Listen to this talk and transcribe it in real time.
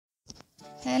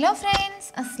Hello friends,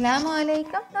 അസ്സലാമു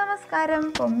അലൈക്കും. നമസ്കാരം.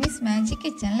 പൊമ്മിസ് മാജിക്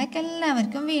കിച്ചണിലേക്ക്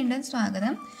എല്ലാവർക്കും വീണ്ടും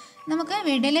സ്വാഗതം. നമുക്ക്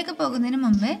വീഡിയോയിലേക്ക് പോകുന്നതിന്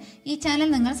മുമ്പ് ഈ ചാനൽ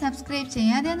നിങ്ങൾ സബ്സ്ക്രൈബ്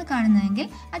ചെയ്യാതെയാണ് കാണുന്നതെങ്കിൽ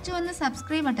ആ ചുവന്ന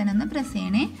സബ്സ്ക്രൈബ് ബട്ടൺ ഒന്ന് പ്രസ്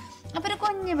ചെയ്യണേ. അപ്പോൾ ഒരു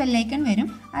കുഞ്ഞ് ബെല്ലൈക്കൺ വരും,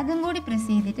 അതും കൂടി പ്രസ്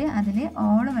ചെയ്തിട്ട് അതിൽ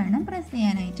ഓൾ വേണം പ്രസ്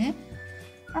ചെയ്യാനായിട്ട്.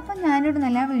 അപ്പം ഞാനിവിടെ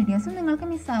നല്ല വീഡിയോസും നിങ്ങൾക്ക്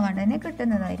മിസ്സാവാണ്ട് തന്നെ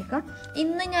കിട്ടുന്നതായിരിക്കും.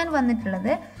 ഇന്ന് ഞാൻ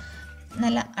വന്നിട്ടുള്ളത്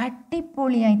നല്ല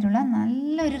അടിപൊളിയായിട്ടുള്ള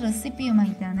നല്ലൊരു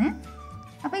റെസിപ്പിയുമായിട്ടാണ്.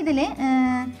 അപ്പോൾ ഇതിൽ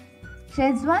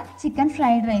ഷെസ്വാൻ ചിക്കൻ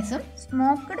ഫ്രൈഡ് റൈസും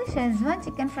സ്മോക്ക്ഡ് ഷെസ്വാൻ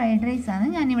ചിക്കൻ ഫ്രൈഡ് റൈസാണ്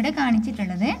ഞാനിവിടെ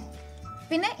കാണിച്ചിട്ടുള്ളത്.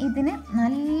 പിന്നെ ഇതിന്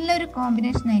നല്ലൊരു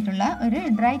കോമ്പിനേഷനായിട്ടുള്ള ഒരു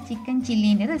ഡ്രൈ ചിക്കൻ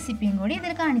ചില്ലീൻ്റെ റെസിപ്പിയും കൂടി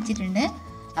ഇതിൽ കാണിച്ചിട്ടുണ്ട്.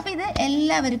 അപ്പോൾ ഇത്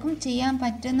എല്ലാവർക്കും ചെയ്യാൻ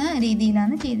പറ്റുന്ന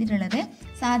രീതിയിലാണ് ചെയ്തിട്ടുള്ളത്.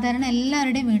 സാധാരണ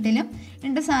എല്ലാവരുടെയും വീട്ടിലും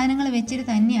രണ്ട് സാധനങ്ങൾ വെച്ചിട്ട്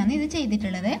തന്നെയാണ് ഇത്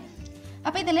ചെയ്തിട്ടുള്ളത്.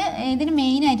 അപ്പോൾ ഇതിന്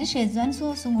മെയിനായിട്ട് ഷെസ്വാൻ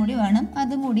സോസും കൂടി വേണം,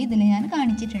 അതും കൂടി ഇതിൽ ഞാൻ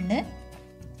കാണിച്ചിട്ടുണ്ട്.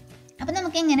 അപ്പോൾ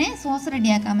നമുക്കെങ്ങനെ സോസ്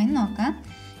റെഡിയാക്കാമെന്ന് നോക്കാം.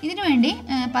 ഇതിനു വേണ്ടി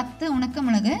 10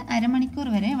 ഉണക്കമുളക് അരമണിക്കൂർ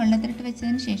വരെ വെള്ളത്തിലിട്ട്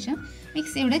വെച്ചതിന് ശേഷം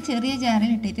മിക്സിയുടെ ചെറിയ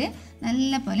ജാറിൽ ഇട്ടിട്ട്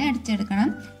നല്ല പോലെ അടിച്ചെടുക്കണം.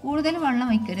 കൂടുതൽ വെള്ളം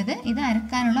ഒഴിക്കരുത്, ഇത്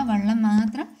അരക്കാനുള്ള വെള്ളം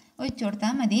മാത്രം ഒഴിച്ചു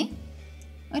കൊടുത്താൽ മതി.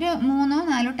 ഒരു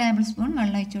 3-4 ടേബിൾ സ്പൂൺ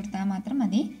വെള്ളം ഒഴിച്ചു കൊടുത്താൽ മാത്രം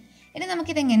മതി. ഇനി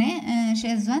നമുക്കിതെങ്ങനെ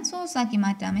ഷെസ്വാൻ സോസാക്കി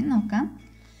മാറ്റാമെന്ന് നോക്കാം.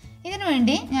 ഇതിനു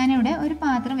വേണ്ടി ഞാനിവിടെ ഒരു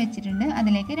പാത്രം വെച്ചിട്ടുണ്ട്,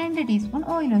 അതിലേക്ക് 2 ടീസ്പൂൺ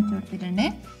ഓയിൽ ഒഴിച്ചു കൊടുത്തിട്ടുണ്ട്.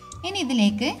 ഇനി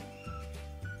ഇതിലേക്ക്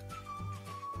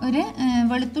ഒരു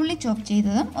വെളുത്തുള്ളി ചോപ്പ്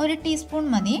ചെയ്തതും 1 ടീസ്പൂൺ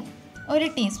മതി, 1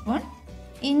 ടീസ്പൂൺ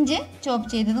ഇഞ്ചി ചോപ്പ്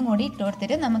ചെയ്തതും കൂടി ഇട്ട്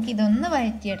കൊടുത്തിട്ട് നമുക്കിതൊന്ന്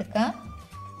വഴറ്റിയെടുക്കാം.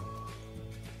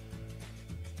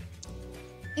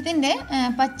 ഇതിൻ്റെ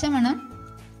പച്ചമണം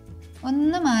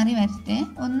ഒന്ന് മാറി വരട്ടെ,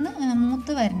 ഒന്ന്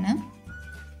മൂത്ത് വരണം.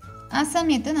 ആ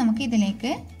സമയത്ത്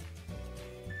നമുക്കിതിലേക്ക്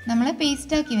നമ്മൾ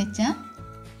പേസ്റ്റാക്കി വെച്ച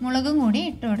മുളകും കൂടി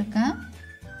ഇട്ട് കൊടുക്കാം.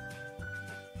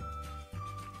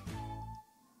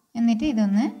 എന്നിട്ട്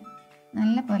ഇതൊന്ന്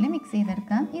നല്ല പോലെ മിക്സ്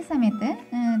ചെയ്തെടുക്കാം. ഈ സമയത്ത്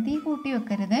തീ കൂട്ടി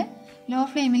വെക്കരുത്, ലോ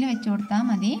ഫ്ലെയിമിൽ വെച്ച് കൊടുത്താൽ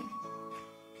മതി.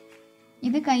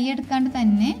 ഇത് കൈയെടുക്കാണ്ട്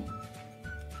തന്നെ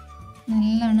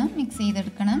നല്ലോണം മിക്സ്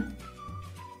ചെയ്തെടുക്കണം.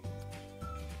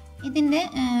 ഇതിൻ്റെ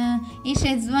ഈ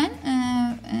ഷെസ്വാൻ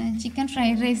ചിക്കൻ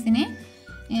ഫ്രൈഡ് റൈസിന്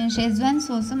ഷെസ്വാൻ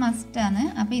സോസ് മസ്റ്റാണ്.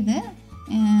 അപ്പോൾ ഇത്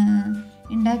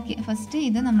ഫസ്റ്റ്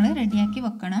ഇത് നമ്മൾ റെഡിയാക്കി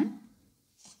വെക്കണം.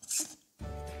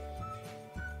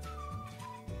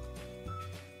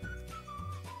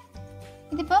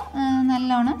 ഇതിപ്പോൾ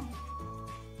നല്ലോണം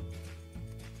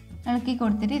ഇളക്കി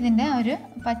കൊടുത്തിട്ട് ഇതിൻ്റെ ഒരു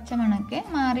പച്ചമണമൊക്കെ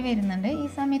മാറി വരുന്നുണ്ട്. ഈ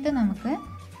സമയത്ത് നമുക്ക്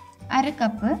 1/2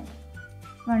 കപ്പ്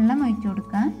വെള്ളം ഒഴിച്ചു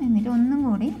കൊടുക്കാം. എന്നിട്ട് ഒന്നും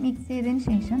കൂടി മിക്സ് ചെയ്തതിന്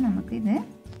ശേഷം നമുക്കിത്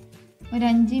ഒരു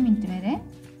 5 മിനിറ്റ് വരെ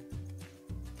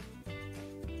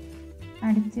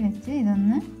അടിച്ച് വെച്ച്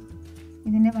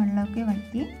ഇതിൻ്റെ വെള്ളമൊക്കെ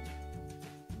വറ്റി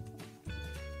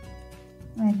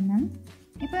വരണം.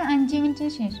 ഇപ്പോൾ 5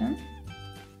 മിനിറ്റിന് ശേഷം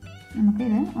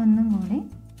നമുക്കിത് ഒന്നും കൂടി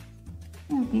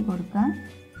ഇളക്കി കൊടുക്കാം.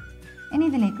 ഇനി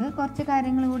ഇതിലേക്ക് കുറച്ച്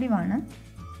കാര്യങ്ങൾ കൂടി വേണം.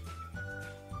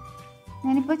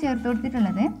 ഞാനിപ്പോൾ ചേർത്ത്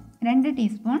കൊടുത്തിട്ടുള്ളത് 2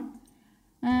 ടീസ്പൂൺ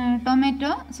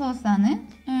ടൊമാറ്റോ സോസാണ്.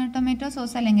 ടൊമാറ്റോ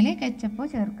സോസ് അല്ലെങ്കിൽ കെച്ചപ്പോ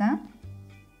ചേർക്കാം.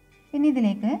 പിന്നെ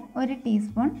ഇതിലേക്ക് 1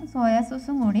 ടീസ്പൂൺ സോയാ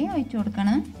സോസും കൂടി ഒഴിച്ചു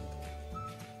കൊടുക്കണം.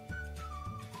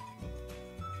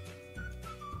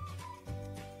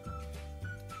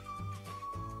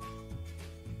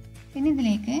 പിന്നെ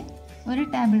ഇതിലേക്ക് 1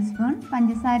 ടേബിൾ സ്പൂൺ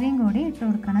പഞ്ചസാരയും കൂടി ഇട്ട്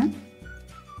കൊടുക്കണം.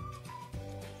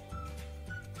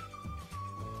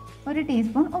 1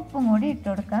 ടീസ്പൂൺ ഉപ്പും കൂടി ഇട്ട്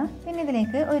കൊടുക്കാം. പിന്നെ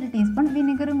ഇതിലേക്ക് 1 ടീസ്പൂൺ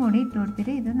വിനെഗറും കൂടി ഇട്ട്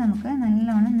കൊടുത്തിട്ട് ഇത് നമുക്ക്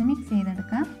നല്ലോണം ഒന്ന് മിക്സ്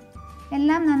ചെയ്തെടുക്കാം.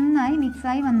 എല്ലാം നന്നായി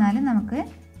മിക്സായി വന്നാൽ നമുക്ക്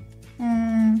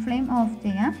ഫ്ലെയിം ഓഫ്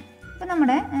ചെയ്യാം. ഇപ്പോൾ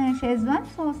നമ്മുടെ ഷെസ്വാൻ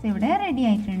സോസ് ഇവിടെ റെഡി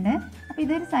ആയിട്ടുണ്ട്. അപ്പോൾ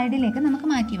ഇതൊരു സൈഡിലേക്ക് നമുക്ക്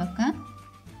മാറ്റി വെക്കാം.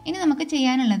 ഇനി നമുക്ക്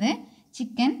ചെയ്യാനുള്ളത്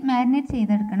ചിക്കൻ മാരിനേറ്റ്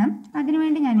ചെയ്തെടുക്കണം.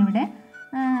 അതിനുവേണ്ടി ഞാനിവിടെ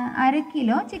 1/2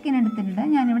 കിലോ ചിക്കൻ എടുത്തിട്ടുണ്ട്.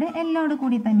 ഞാനിവിടെ എല്ലോട്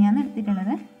കൂടി തന്നെയാണ്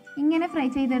എടുത്തിട്ടുള്ളത്. ഇങ്ങനെ ഫ്രൈ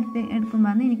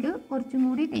എടുക്കുമ്പോൾ എനിക്ക് കുറച്ചും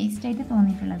കൂടി ടേസ്റ്റായിട്ട്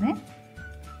തോന്നിയിട്ടുള്ളത്.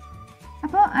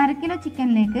 അപ്പോൾ 1/2 കിലോ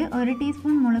ചിക്കനിലേക്ക് 1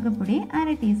 ടീസ്പൂൺ മുളക് പൊടി,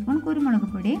 1/2 ടീസ്പൂൺ കുരുമുളക്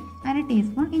പൊടി, 1/2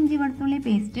 ടീസ്പൂൺ ഇഞ്ചി വെളുത്തുള്ളി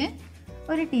പേസ്റ്റ്,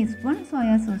 1 ടീസ്പൂൺ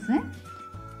സോയാ സോസ്,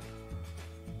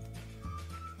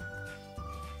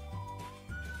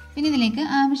 പിന്നെ ഇതിലേക്ക്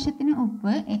ആവശ്യത്തിന്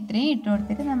ഉപ്പ് എത്രയും ഇട്ട്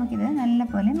കൊടുത്തിട്ട് നമുക്കിത്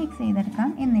നല്ലപോലെ മിക്സ് ചെയ്തെടുക്കാം.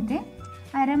 എന്നിട്ട്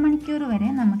അരമണിക്കൂർ വരെ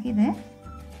നമുക്കിത്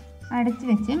അടച്ച്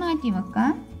വെച്ച് മാറ്റി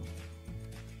വെക്കാം.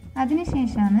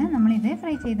 അതിനുശേഷമാണ് നമ്മളിത്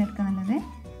ഫ്രൈ ചെയ്തെടുക്കുന്നത്.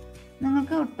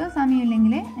 നിങ്ങൾക്ക് ഒട്ടും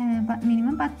സമയമില്ലെങ്കിൽ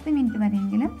മിനിമം 10 മിനിറ്റ്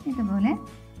വരെയെങ്കിലും ഇതുപോലെ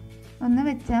ഒന്ന്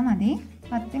വെച്ചാൽ മതി.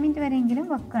 10 മിനിറ്റ് വരെയെങ്കിലും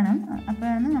വെക്കണം,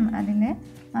 അപ്പോഴാണ് അതിൻ്റെ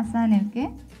മസാലയൊക്കെ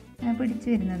പിടിച്ചു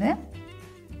വരുന്നത്.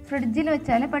 ഫ്രിഡ്ജിൽ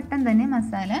വെച്ചാൽ പെട്ടെന്ന് തന്നെ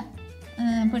മസാല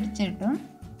പിടിച്ചു കിട്ടും.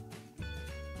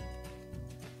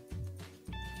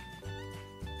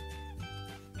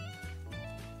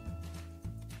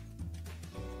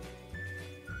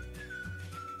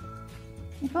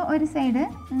 ഇപ്പോൾ ഒരു സൈഡ്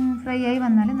ഫ്രൈ ആയി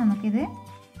വന്നാൽ നമുക്കിത്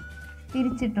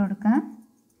തിരിച്ചിട്ട് കൊടുക്കാം.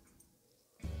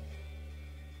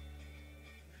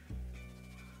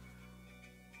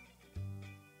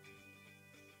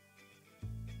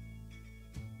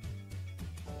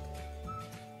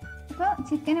 ഇപ്പോൾ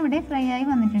ചിക്കൻ ഇവിടെ ഫ്രൈ ആയി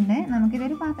വന്നിട്ടുണ്ട്.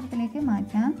 നമുക്കിതൊരു പാത്രത്തിലേക്ക്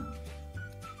മാറ്റാം.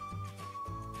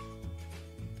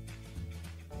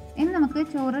 ഇനി നമുക്ക്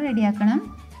ചോറ് റെഡിയാക്കണം.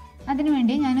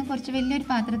 അതിനുവേണ്ടി ഞാൻ കുറച്ച് വലിയൊരു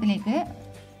പാത്രത്തിലേക്ക്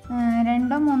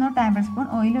 2-3 ടേബിൾ സ്പൂൺ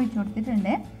ഓയിൽ ഒഴിച്ച്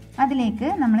കൊടുത്തിട്ടുണ്ട്. അതിലേക്ക്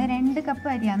നമ്മൾ 2 കപ്പ്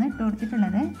അരിയാണ് ഇട്ട്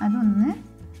കൊടുത്തിട്ടുള്ളത്. അതൊന്ന്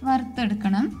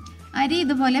വറുത്തെടുക്കണം. അരി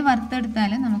ഇതുപോലെ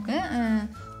വറുത്തെടുത്താൽ നമുക്ക്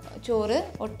ചോറ്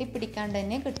ഒട്ടിപ്പിടിക്കാണ്ട്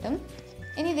തന്നെ കിട്ടും.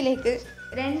 ഇനി ഇതിലേക്ക്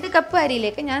 2 കപ്പ്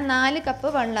അരിയിലേക്ക് ഞാൻ 4 കപ്പ്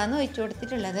വെള്ളമാണ് ഒഴിച്ച്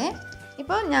കൊടുത്തിട്ടുള്ളത്.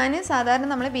 ഇപ്പോൾ ഞാൻ സാധാരണ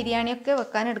നമ്മൾ ബിരിയാണിയൊക്കെ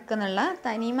വെക്കാൻ എടുക്കുന്നുള്ള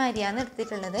തനിമ അരിയാണ്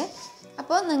എടുത്തിട്ടുള്ളത്.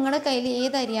 അപ്പോൾ നിങ്ങളുടെ കയ്യിൽ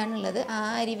ഏത് അരിയാണുള്ളത് ആ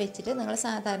അരി വെച്ചിട്ട് നിങ്ങൾ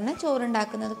സാധാരണ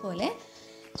ചോറുണ്ടാക്കുന്നത് പോലെ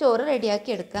ചോറ് റെഡിയാക്കി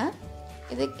എടുക്കുക.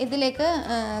 ഇതിലേക്ക്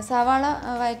സവാള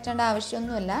വഴറ്റേണ്ട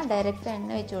ആവശ്യമൊന്നുമില്ല. ഡയറക്റ്റ് എണ്ണ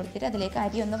വെച്ച് കൊടുത്തിട്ട് അതിലേക്ക്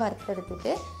അരി ഒന്ന്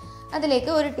വറുത്തെടുത്തിട്ട്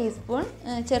അതിലേക്ക് 1 ടീസ്പൂൺ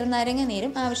ചെറുനാരങ്ങ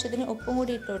നീരും ആവശ്യത്തിന് ഉപ്പും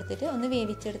കൂടി ഇട്ട് കൊടുത്തിട്ട് ഒന്ന്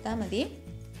വേവിച്ചെടുത്താൽ മതി.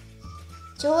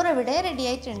 ചോറ് ഇവിടെ റെഡി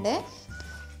ആയിട്ടുണ്ട്.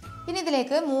 പിന്നെ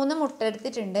ഇതിലേക്ക് 3 മുട്ട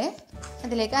എടുത്തിട്ടുണ്ട്.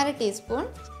 അതിലേക്ക് 1/2 ടീസ്പൂൺ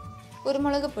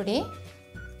കുരുമുളക് പൊടി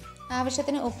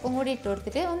ആവശ്യത്തിന് ഉപ്പും കൂടി ഇട്ട്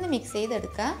കൊടുത്തിട്ട് ഒന്ന് മിക്സ്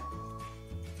ചെയ്തെടുക്കുക.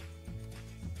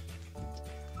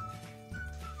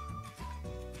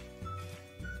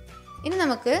 ഇനി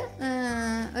നമുക്ക്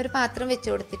ഒരു പാത്രം വെച്ച്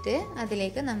കൊടുത്തിട്ട്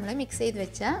അതിലേക്ക് നമ്മൾ മിക്സ് ചെയ്ത്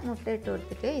വെച്ച മുട്ട ഇട്ട്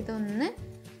കൊടുത്തിട്ട്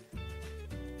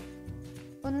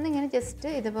ഒന്നിങ്ങനെ ജസ്റ്റ്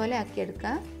ഇതുപോലെ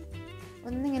ആക്കിയെടുക്കുക.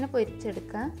 ഒന്നിങ്ങനെ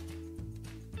പൊരിച്ചെടുക്കുക.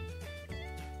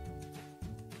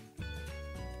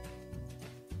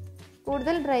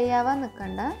 കൂടുതൽ ഡ്രൈ ആവാൻ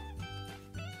നിൽക്കണ്ട.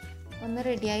 ഒന്ന്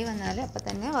റെഡിയായി വന്നാൽ അപ്പോൾ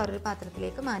തന്നെ വേറൊരു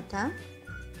പാത്രത്തിലേക്ക് മാറ്റാം.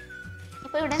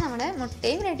 ഇപ്പോൾ ഇവിടെ നമ്മുടെ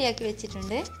മുട്ടയും റെഡിയാക്കി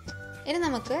വെച്ചിട്ടുണ്ട്. ഇനി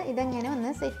നമുക്ക് ഇതെങ്ങനെ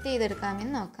ഒന്ന് സെറ്റ്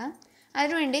ചെയ്തെടുക്കാമെന്ന് നോക്കാം.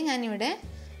 അതിനുവേണ്ടി ഞാനിവിടെ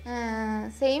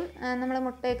സെയിം നമ്മൾ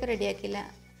മുട്ടയൊക്കെ റെഡിയാക്കില്ല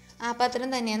ആ പാത്രം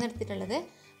തന്നെയാണ് എടുത്തിട്ടുള്ളത്.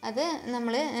 അത്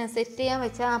നമ്മൾ സെറ്റ് ചെയ്യാൻ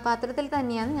വെച്ച ആ പാത്രത്തിൽ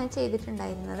തന്നെയാണ് ഞാൻ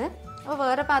ചെയ്തിട്ടുണ്ടായിരുന്നത്. അപ്പോൾ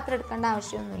വേറെ പാത്രം എടുക്കേണ്ട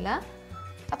ആവശ്യമൊന്നുമില്ല.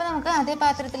 അപ്പോൾ നമുക്ക് അതേ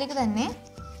പാത്രത്തിലേക്ക് തന്നെ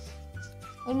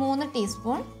ഒരു 3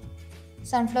 ടീസ്പൂൺ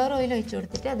സൺഫ്ലവർ ഓയിൽ ഒഴിച്ച്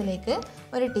കൊടുത്തിട്ട് അതിലേക്ക്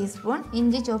 1 ടീസ്പൂൺ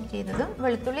ഇഞ്ചി ചോപ്പ് ചെയ്തതും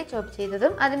വെളുത്തുള്ളി ചോപ്പ്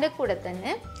ചെയ്തതും അതിൻ്റെ കൂടെ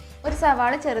തന്നെ ഒരു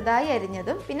സവാള ചെറുതായി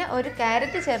അരിഞ്ഞതും പിന്നെ ഒരു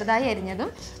ക്യാരറ്റ് ചെറുതായി അരിഞ്ഞതും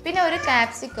പിന്നെ ഒരു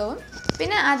ക്യാപ്സിക്കവും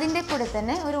പിന്നെ അതിൻ്റെ കൂടെ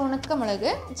തന്നെ ഒരു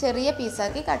ഉണക്കമുളക് ചെറിയ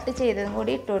പീസാക്കി കട്ട് ചെയ്തതും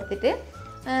കൂടി ഇട്ട് കൊടുത്തിട്ട്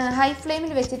ഹൈ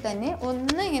ഫ്ലെയിമിൽ വെച്ച് തന്നെ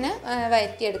ഒന്ന് ഇങ്ങനെ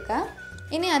വഴറ്റിയെടുക്കാം.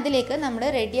 ഇനി അതിലേക്ക് നമ്മൾ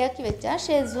റെഡിയാക്കി വെച്ച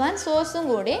ഷെസ്വാൻ സോസും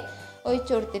കൂടി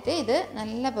ഒഴിച്ചു കൊടുത്തിട്ട് ഇത്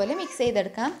നല്ലപോലെ മിക്സ്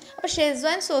ചെയ്തെടുക്കാം. അപ്പോൾ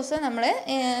ഷെസ്വാൻ സോസ് നമ്മൾ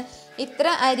ഇത്ര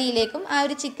അരിയിലേക്കും ആ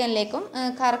ഒരു ചിക്കനിലേക്കും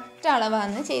കറക്റ്റ്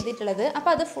അളവാണ് ചെയ്തിട്ടുള്ളത്.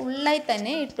 അപ്പോൾ അത് ഫുള്ളായി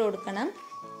തന്നെ ഇട്ട് കൊടുക്കണം.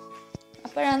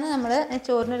 അപ്പോഴാണ് നമ്മൾ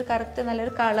ചോറിനൊരു കറക്റ്റ്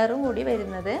നല്ലൊരു കളറും കൂടി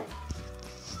വരുന്നത്.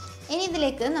 ഇനി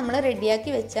ഇതിലേക്ക് നമ്മൾ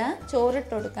റെഡിയാക്കി വെച്ച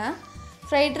ചോറിട്ട് കൊടുക്കാം.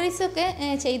 ഫ്രൈഡ് റൈസൊക്കെ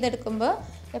ചെയ്തെടുക്കുമ്പോൾ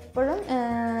എപ്പോഴും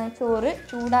ചോറ്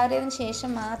ചൂടാറിയതിന് ശേഷം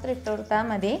മാത്രം ഇട്ട് കൊടുത്താൽ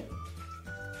മതി.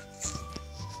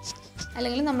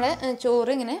 അല്ലെങ്കിൽ നമ്മൾ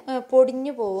ചോറ് ഇങ്ങനെ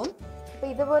പൊടിഞ്ഞു പോവും. അപ്പോൾ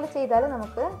ഇതുപോലെ ചെയ്താൽ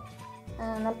നമുക്ക്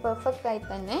നല്ല പെർഫെക്റ്റായി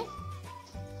തന്നെ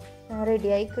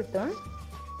റെഡിയായി കിട്ടും.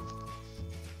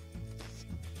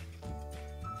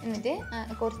 എന്നിട്ട്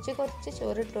കുറച്ച്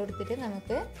ചോറ് ഇട്ട് കൊടുത്തിട്ട്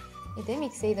നമുക്ക് ഇത്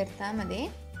മിക്സ് ചെയ്തെടുത്താൽ മതി.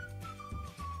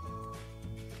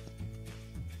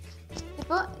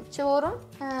 ഇപ്പോൾ ചോറും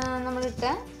നമ്മളിട്ട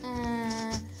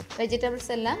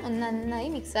വെജിറ്റബിൾസ് എല്ലാം ഒന്ന് നന്നായി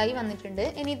മിക്സായി വന്നിട്ടുണ്ട്.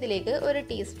 ഇനി ഇതിലേക്ക് 1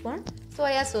 ടീസ്പൂൺ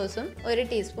സോയാ സോസും 1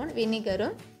 ടീസ്പൂൺ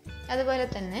വിനീഗറും അതുപോലെ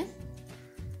തന്നെ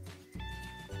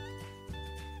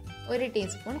 1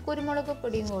 ടീസ്പൂൺ കുരുമുളക്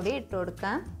പൊടിയും കൂടി ഇട്ട്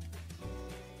കൊടുക്കാം.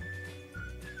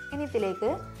 ഇനി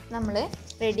ഇതിലേക്ക് നമ്മൾ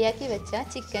റെഡിയാക്കി വെച്ച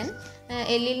ചിക്കൻ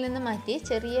എല്ലിൽ നിന്ന് മാറ്റി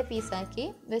ചെറിയ പീസാക്കി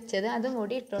വെച്ചത് അതും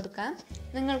കൂടി ഇട്ട് കൊടുക്കാം.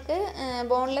 നിങ്ങൾക്ക്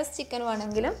ബോൺലെസ് ചിക്കൻ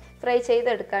വേണമെങ്കിലും ഫ്രൈ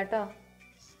ചെയ്തെടുക്കാം കേട്ടോ.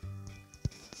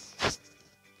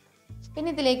 പിന്നെ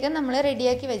ഇതിലേക്ക് നമ്മൾ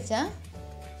റെഡിയാക്കി വെച്ച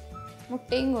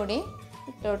മുട്ടയും കൂടി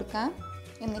ഇട്ട് കൊടുക്കാം.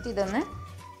 എന്നിട്ട് ഇതൊന്ന്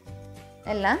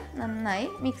എല്ലാം നന്നായി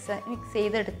മിക്സ്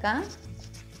ചെയ്തെടുക്കാം.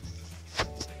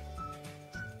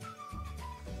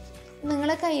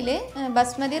 നിങ്ങളുടെ കയ്യിൽ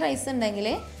ബസ്മതി റൈസ് ഉണ്ടെങ്കിൽ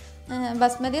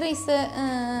ബസ്മതി റൈസ്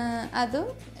അതും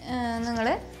നിങ്ങൾ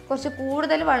കുറച്ച്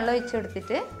കൂടുതൽ വെള്ളം ഒഴിച്ച്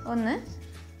കൊടുത്തിട്ട് ഒന്ന്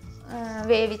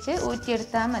വേവിച്ച്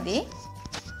ഊറ്റിയെടുത്താൽ മതി.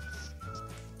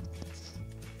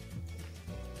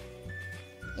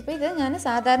 ഇപ്പോൾ ഇത് ഞാൻ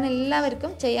സാധാരണ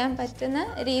എല്ലാവർക്കും ചെയ്യാൻ പറ്റുന്ന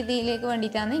രീതിയിലേക്ക്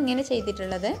വേണ്ടിയിട്ടാണ് ഇങ്ങനെ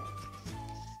ചെയ്തിട്ടുള്ളത്.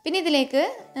 പിന്നെ ഇതിലേക്ക്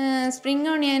സ്പ്രിംഗ്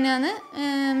ഓണിയനാണ്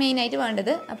മെയിനായിട്ട്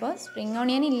വേണ്ടത്. അപ്പോൾ സ്പ്രിംഗ്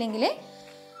ഓണിയൻ ഇല്ലെങ്കിൽ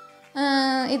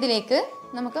ഇതിലേക്ക്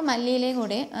നമുക്ക് മല്ലിയിലയും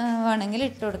കൂടി വേണമെങ്കിൽ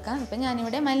ഇട്ട് കൊടുക്കാം. ഇപ്പം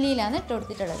ഞാനിവിടെ മല്ലിയിലാണ് ഇട്ട്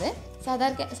കൊടുത്തിട്ടുള്ളത്.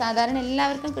 സാധാരണ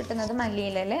എല്ലാവർക്കും കിട്ടുന്നത്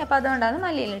മല്ലിയിലല്ലേ, അപ്പോൾ അതുകൊണ്ടാണ്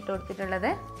മല്ലിയില ഇട്ട്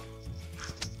കൊടുത്തിട്ടുള്ളത്.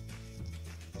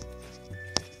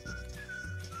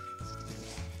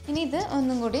 ഇനി ഇത്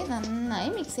ഒന്നും കൂടി നന്നായി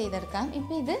മിക്സ് ചെയ്തെടുക്കാം.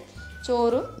 ഇപ്പം ഇത്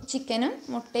ചോറും ചിക്കനും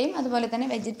മുട്ടയും അതുപോലെ തന്നെ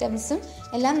വെജിറ്റബിൾസും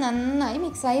എല്ലാം നന്നായി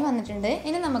മിക്സായി വന്നിട്ടുണ്ട്.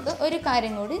 ഇനി നമുക്ക് ഒരു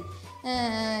കാര്യം കൂടി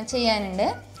ചെയ്യാനുണ്ട്.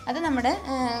 അത് നമ്മുടെ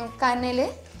കനൽ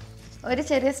ഒരു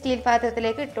ചെറിയ സ്റ്റീൽ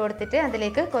പാത്രത്തിലേക്ക് ഇട്ട് കൊടുത്തിട്ട്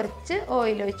അതിലേക്ക് കുറച്ച്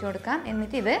ഓയിൽ ഒഴിച്ച് കൊടുക്കാം.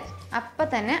 എന്നിട്ട് ഇത് അപ്പം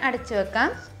തന്നെ അടച്ചു വെക്കാം.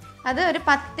 അത് ഒരു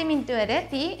 10 മിനിറ്റ് വരെ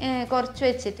തീ കുറച്ച്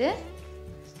വെച്ചിട്ട്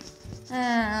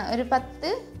ഒരു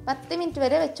 10 മിനിറ്റ്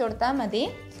വരെ വെച്ച് കൊടുത്താൽ മതി.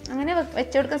 അങ്ങനെ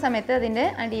വെച്ച് കൊടുക്കുന്ന സമയത്ത് അതിൻ്റെ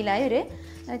അടിയിലായി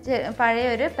പഴയ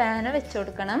ഒരു പാന് വെച്ച്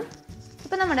കൊടുക്കണം.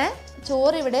 ഇപ്പോൾ നമ്മുടെ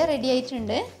ചോറ് ഇവിടെ റെഡി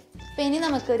ആയിട്ടുണ്ട്. അപ്പോൾ ഇനി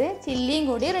നമുക്കൊരു ചില്ലിയും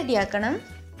കൂടി റെഡിയാക്കണം.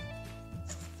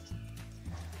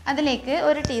 അതിലേക്ക്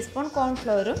 1 ടീസ്പൂൺ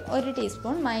കോൺഫ്ലവറും 1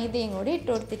 ടീസ്പൂൺ മൈദയും കൂടി ഇട്ട്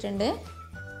കൊടുത്തിട്ടുണ്ട്.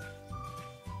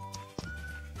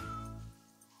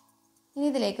 ഇനി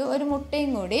ഇതിലേക്ക് ഒരു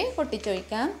മുട്ടയും കൂടി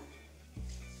പൊട്ടിച്ചൊഴിക്കാം.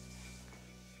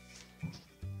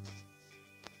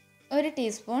 1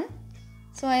 ടീസ്പൂൺ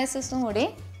സോയ സോസും കൂടി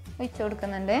ഒഴിച്ച്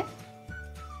കൊടുക്കുന്നുണ്ട്.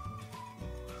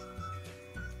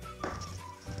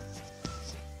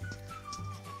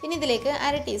 പിന്നെ ഇതിലേക്ക്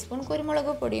 1/2 ടീസ്പൂൺ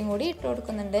കുരുമുളക് പൊടിയും കൂടി ഇട്ട്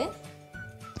കൊടുക്കുന്നുണ്ട്.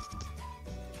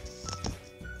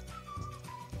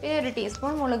 പിന്നെ 1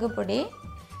 ടീസ്പൂൺ മുളക് പൊടി,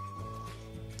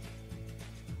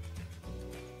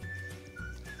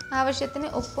 ആവശ്യത്തിന്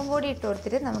ഉപ്പും കൂടി ഇട്ട്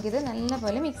കൊടുത്തിട്ട് നമുക്കിത്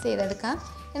നല്ലപോലെ മിക്സ് ചെയ്തെടുക്കാം.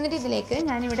 എന്നിട്ട് ഇതിലേക്ക്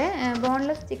ഞാനിവിടെ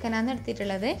ബോൺലെസ് ചിക്കനാണ്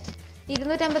എടുത്തിട്ടുള്ളത്.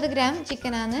 250 ഗ്രാം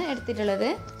ചിക്കനാണ് എടുത്തിട്ടുള്ളത്.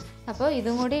 അപ്പോൾ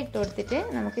ഇതും കൂടി ഇട്ട് കൊടുത്തിട്ട്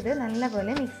നമുക്കിത്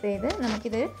നല്ലപോലെ മിക്സ് ചെയ്ത്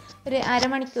നമുക്കിത് ഒരു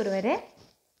അരമണിക്കൂർ വരെ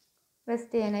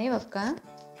റെസ്റ്റ് ചെയ്യാനായി വെക്കാം.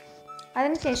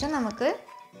 അതിനുശേഷം നമുക്ക്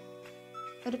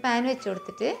ഒരു പാൻ വെച്ച്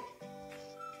കൊടുത്തിട്ട്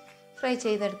ഫ്രൈ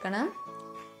ചെയ്തെടുക്കണം.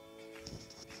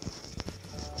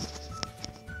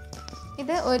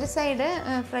 ഇത് ഒരു സൈഡ്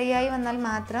ഫ്രൈ ആയി വന്നാൽ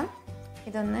മാത്രം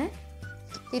ഇതൊന്ന്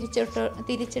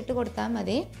തിരിച്ചിട്ട് കൊടുത്താൽ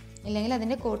മതി, ഇല്ലെങ്കിൽ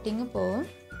അതിൻ്റെ കോട്ടിങ് പോവും.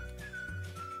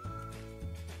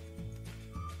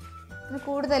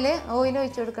 കൂടുതൽ ഓയിൽ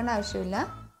ഒഴിച്ച് കൊടുക്കേണ്ട ആവശ്യമില്ല.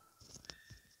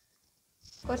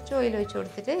 കുറച്ച് ഓയിൽ ഒഴിച്ച്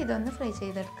കൊടുത്തിട്ട് ഇതൊന്ന് ഫ്രൈ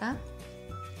ചെയ്തെടുക്കാം.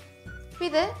 അപ്പോൾ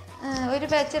ഇത് ഒരു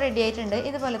ബാച്ച് റെഡി ആയിട്ടുണ്ട്.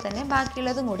 ഇതുപോലെ തന്നെ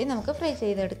ബാക്കിയുള്ളതും കൂടി നമുക്ക് ഫ്രൈ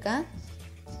ചെയ്തെടുക്കാം.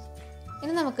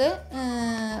 ഇനി നമുക്ക്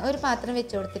ഒരു പാത്രം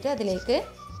വെച്ച് കൊടുത്തിട്ട് അതിലേക്ക്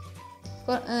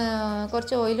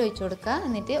കുറച്ച് ഓയിൽ ഒഴിച്ച് കൊടുക്കുക.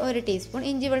 എന്നിട്ട് 1 ടീസ്പൂൺ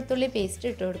ഇഞ്ചി വെളുത്തുള്ളി പേസ്റ്റ്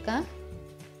ഇട്ട് കൊടുക്കാം.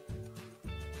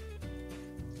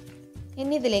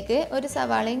 ഇനി ഇതിലേക്ക് ഒരു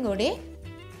സവാളയും കൂടി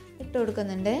ഇട്ട്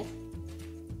കൊടുക്കുന്നുണ്ട്.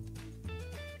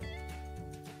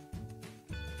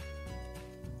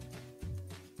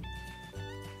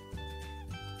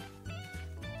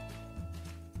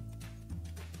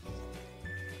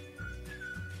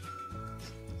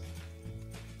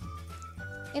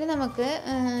 ഇനി നമുക്ക്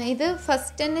ഇത്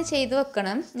ഫസ്റ്റ് തന്നെ ചെയ്ത്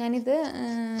വെക്കണം. ഞാനിത്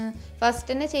ഫസ്റ്റ്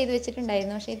തന്നെ ചെയ്ത്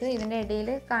വെച്ചിട്ടുണ്ടായിരുന്നു, പക്ഷേ ഇതിൻ്റെ ഇടയിൽ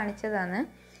കാണിച്ചതാണ്.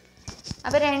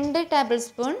 അപ്പോൾ 2 ടേബിൾ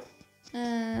സ്പൂൺ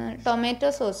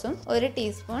ടൊമാറ്റോ സോസും 1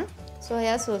 ടീസ്പൂൺ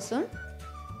സോയാ സോസും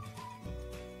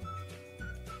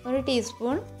 1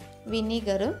 ടീസ്പൂൺ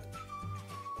വിനീഗറും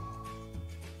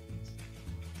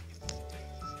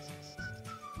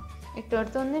ഇട്ട്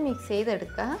കൊടുത്ത് ഒന്ന് മിക്സ്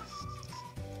ചെയ്തെടുക്കുക.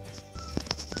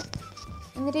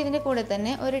 എന്നിട്ട് ഇതിൻ്റെ കൂടെ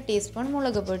തന്നെ 1 ടീസ്പൂൺ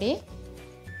മുളക് പൊടി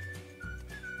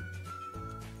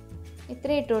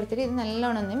ഇത്രയും ഇട്ട് കൊടുത്തിട്ട് ഇത്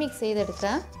നല്ലോണം ഒന്ന് മിക്സ്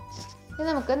ചെയ്തെടുക്കുക. ഇത്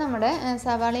നമുക്ക് നമ്മുടെ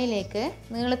സവാളയിലേക്ക്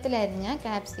നീളത്തിലരിഞ്ഞ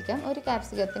ക്യാപ്സിക്കം, ഒരു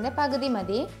ക്യാപ്സിക്കത്തിൻ്റെ പകുതി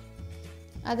മതി,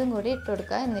 അതും കൂടി ഇട്ട്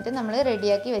കൊടുക്കുക. എന്നിട്ട് നമ്മൾ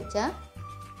റെഡിയാക്കി വെച്ച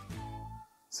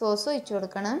സോസ് ഒഴിച്ച്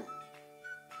കൊടുക്കണം.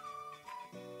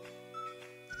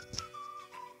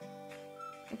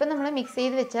 ഇപ്പം നമ്മൾ മിക്സ്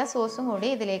ചെയ്ത് വെച്ച സോസും കൂടി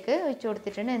ഇതിലേക്ക് ഒഴിച്ച്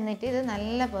കൊടുത്തിട്ടുണ്ട്. എന്നിട്ട് ഇത്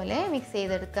നല്ലപോലെ മിക്സ്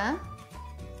ചെയ്തെടുക്കാം.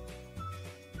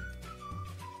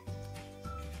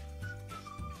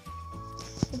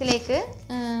 ഇതിലേക്ക്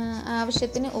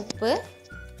ആവശ്യത്തിന് ഉപ്പ്,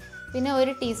 പിന്നെ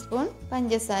 1 ടീസ്പൂൺ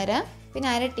പഞ്ചസാര, പിന്നെ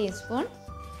 1/2 ടീസ്പൂൺ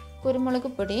കുരുമുളക്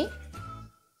പൊടി,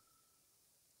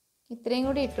 ഇത്രയും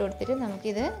കൂടി ഇട്ട് കൊടുത്തിട്ട്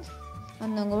നമുക്കിത്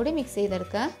ഒന്നും കൂടി മിക്സ്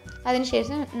ചെയ്തെടുക്കാം.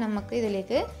 അതിനുശേഷം നമുക്ക്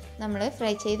ഇതിലേക്ക് നമ്മൾ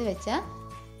ഫ്രൈ ചെയ്ത് വെച്ച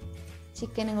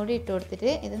ചിക്കനും കൂടി ഇട്ട് കൊടുത്തിട്ട്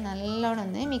ഇത് നല്ലോണം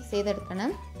ഒന്ന് മിക്സ് ചെയ്തെടുക്കണം.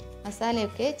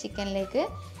 മസാലയൊക്കെ ചിക്കനിലേക്ക്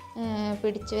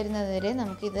പിടിച്ചു വരുന്നത് വരെ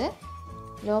നമുക്കിത്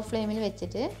ലോ ഫ്ലെയിമിൽ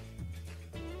വെച്ചിട്ട്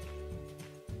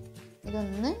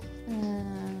ഇതൊന്ന്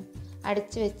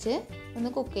അടച്ച് വെച്ച്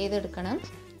ഒന്ന് കുക്ക് ചെയ്തെടുക്കണം.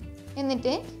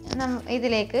 എന്നിട്ട്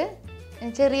ഇതിലേക്ക്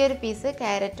ചെറിയൊരു പീസ്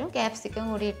ക്യാരറ്റും ക്യാപ്സിക്കം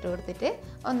കൂടി ഇട്ട് കൊടുത്തിട്ട്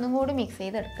ഒന്നും കൂടി മിക്സ്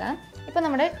ചെയ്തെടുക്കാം. ഇപ്പോൾ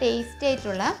നമ്മുടെ ടേസ്റ്റി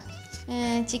ആയിട്ടുള്ള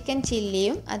ചിക്കൻ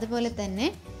ചില്ലിയും അതുപോലെ തന്നെ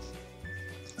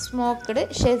സ്മോക്ക്ഡ്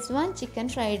ഷെസ്വാൻ ചിക്കൻ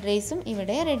ഫ്രൈഡ് റൈസും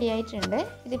ഇവിടെ റെഡി ആയിട്ടുണ്ട്.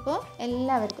 ഇതിപ്പോൾ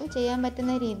എല്ലാവർക്കും ചെയ്യാൻ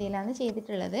പറ്റുന്ന രീതിയിലാണ്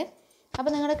ചെയ്തിട്ടുള്ളത്.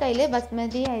 അപ്പോൾ നിങ്ങളുടെ കയ്യിൽ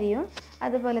ബസ്മതി അരിയും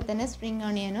അതുപോലെ തന്നെ സ്പ്രിംഗ്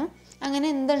ഓണിയനും അങ്ങനെ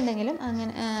എന്തുണ്ടെങ്കിലും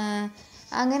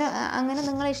അങ്ങനെ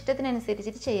നിങ്ങളെ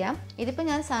ഇഷ്ടത്തിനനുസരിച്ചിട്ട് ചെയ്യാം. ഇതിപ്പോൾ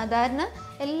ഞാൻ സാധാരണ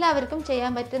എല്ലാവർക്കും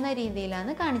ചെയ്യാൻ പറ്റുന്ന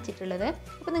രീതിയിലാണ് കാണിച്ചിട്ടുള്ളത്.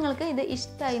 അപ്പോൾ നിങ്ങൾക്ക് ഇത്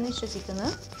ഇഷ്ടമായി എന്ന് വിശ്വസിക്കുന്നു.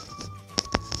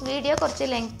 വീഡിയോ കുറച്ച്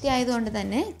ലെങ്തി ആയതുകൊണ്ട്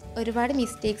തന്നെ ഒരുപാട്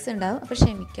മിസ്റ്റേക്സ് ഉണ്ടാവും, അപ്പോൾ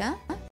ക്ഷമിക്കുക.